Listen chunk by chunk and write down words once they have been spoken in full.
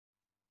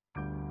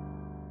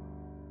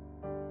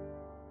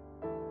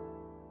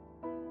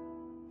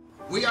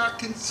we are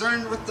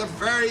concerned with the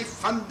very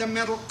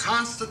fundamental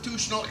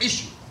constitutional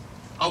issue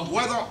of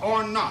whether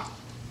or not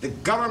the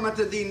government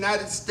of the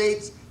United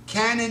States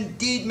can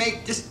indeed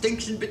make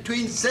distinction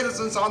between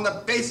citizens on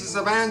the basis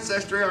of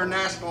ancestry or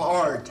national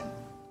origin.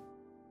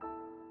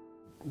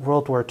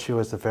 World War II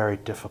is a very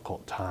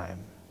difficult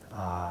time.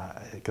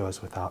 It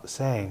goes without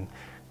saying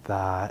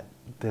that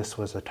this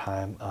was a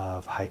time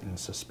of heightened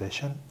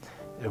suspicion.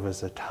 It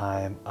was a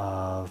time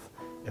of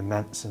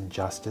immense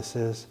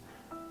injustices,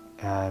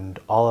 and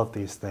all of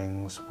these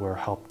things were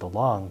helped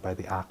along by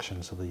the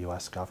actions of the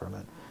US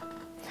government.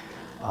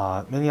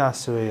 Minoru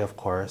Yasui, of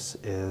course,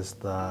 is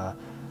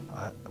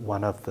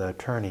one of the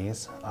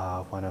attorneys,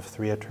 one of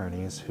 3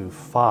 attorneys who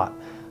fought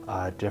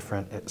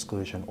different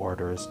exclusion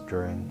orders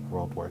during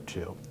World War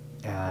II.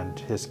 And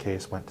his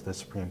case went to the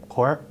Supreme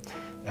Court,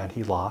 and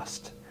he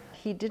lost.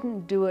 He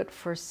didn't do it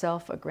for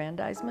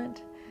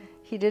self-aggrandizement.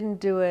 He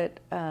didn't do it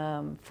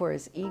for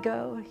his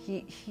ego.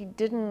 He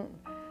didn't,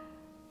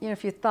 you know,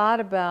 if you thought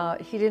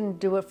about, he didn't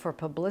do it for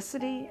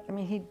publicity. I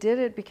mean, he did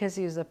it because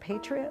he was a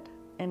patriot,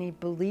 and he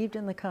believed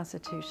in the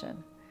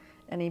Constitution,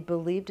 and he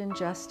believed in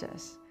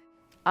justice.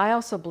 I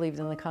also believed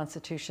in the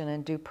Constitution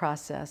and due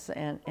process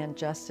and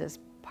justice,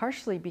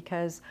 partially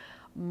because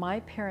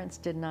my parents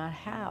did not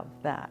have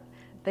that.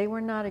 They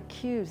were not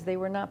accused, they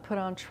were not put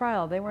on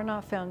trial, they were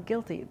not found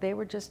guilty. They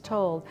were just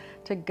told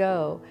to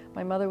go.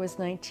 My mother was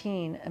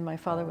 19 and my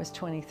father was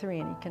 23,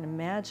 and you can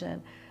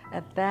imagine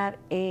at that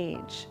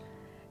age,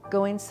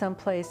 going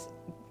someplace,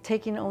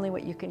 taking only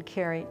what you can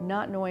carry,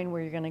 not knowing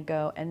where you're going to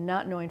go, and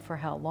not knowing for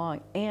how long,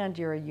 and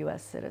you're a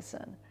US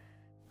citizen.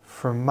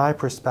 From my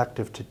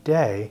perspective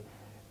today,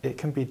 it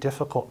can be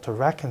difficult to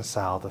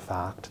reconcile the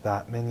fact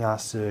that Minoru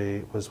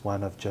Yasui was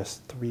one of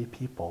just 3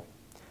 people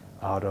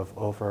out of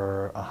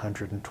over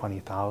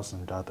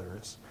 120,000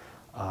 others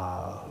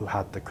who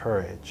had the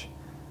courage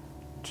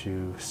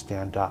to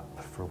stand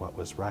up for what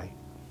was right.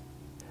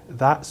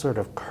 That sort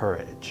of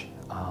courage,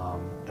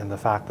 and the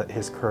fact that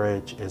his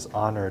courage is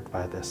honored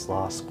by this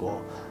law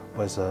school,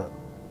 was a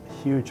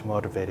huge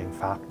motivating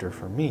factor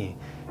for me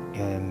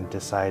in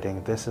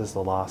deciding this is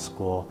the law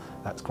school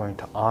that's going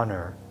to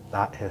honor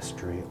that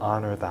history,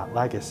 honor that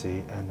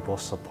legacy, and will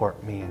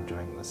support me in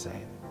doing the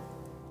same.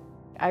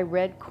 I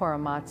read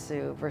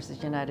Korematsu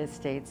versus United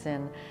States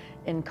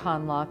in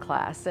con law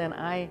class, and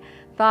I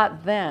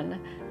thought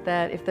then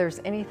that if there's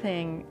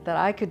anything that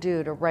I could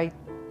do to right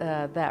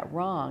that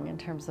wrong in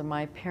terms of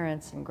my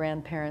parents and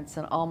grandparents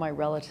and all my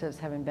relatives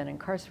having been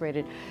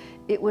incarcerated,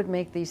 it would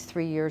make these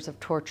 3 years of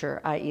torture,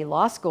 i.e.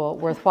 law school,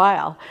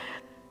 worthwhile.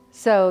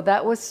 So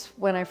that was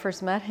when I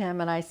first met him,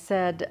 and I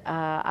said,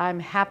 I'm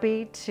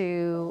happy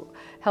to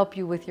help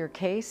you with your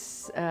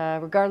case,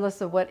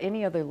 regardless of what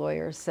any other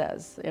lawyer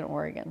says in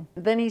Oregon.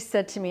 Then he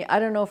said to me, I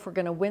don't know if we're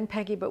gonna win,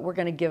 Peggy, but we're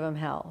gonna give him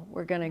hell.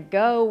 We're gonna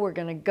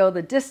go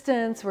the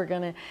distance,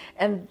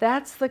 and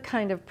that's the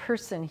kind of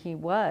person he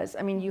was.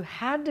 I mean, you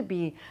had to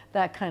be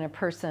that kind of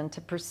person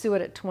to pursue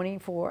it at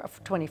 24,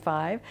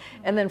 25,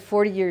 and then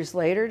 40 years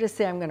later to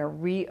say, I'm gonna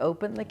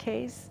reopen the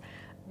case.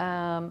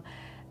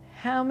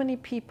 How many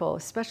people,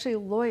 especially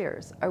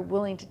lawyers, are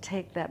willing to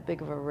take that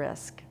big of a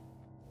risk?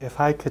 If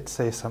I could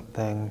say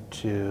something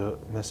to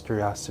Mr.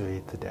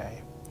 Yasui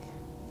today,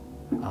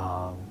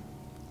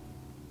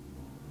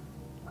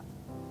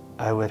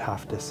 I would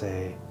have to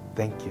say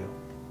thank you.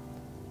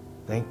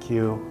 Thank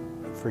you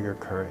for your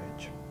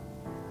courage.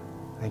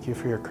 Thank you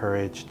for your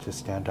courage to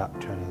stand up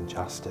to an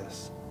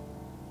injustice.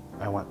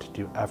 I want to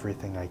do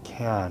everything I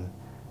can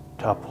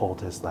to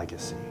uphold his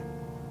legacy,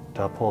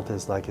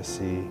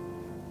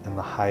 in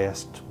the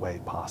highest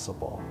way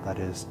possible. That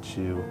is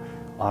to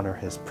honor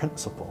his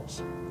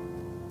principles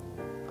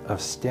of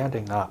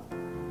standing up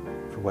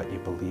for what you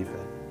believe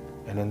in.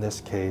 And in this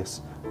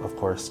case, of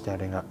course,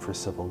 standing up for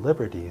civil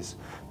liberties,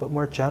 but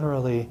more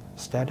generally,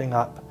 standing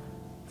up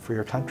for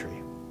your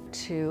country.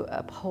 To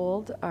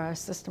uphold our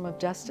system of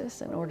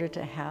justice in order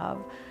to have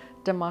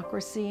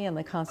democracy and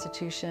the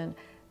Constitution,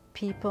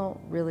 people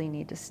really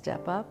need to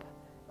step up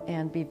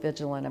and be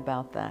vigilant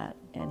about that.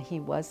 And he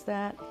was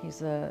that.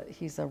 He's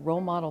a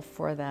role model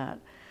for that.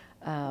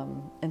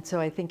 And so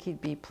I think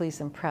he'd be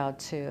pleased and proud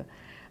to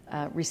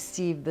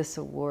receive this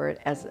award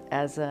as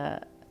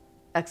a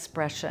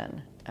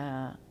expression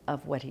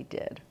of what he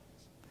did.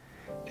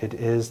 It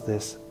is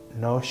this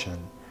notion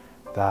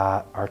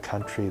that our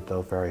country,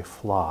 though very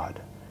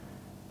flawed,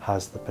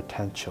 has the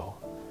potential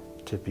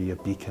to be a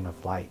beacon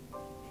of light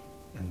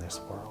in this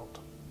world.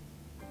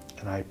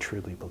 And I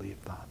truly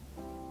believe that.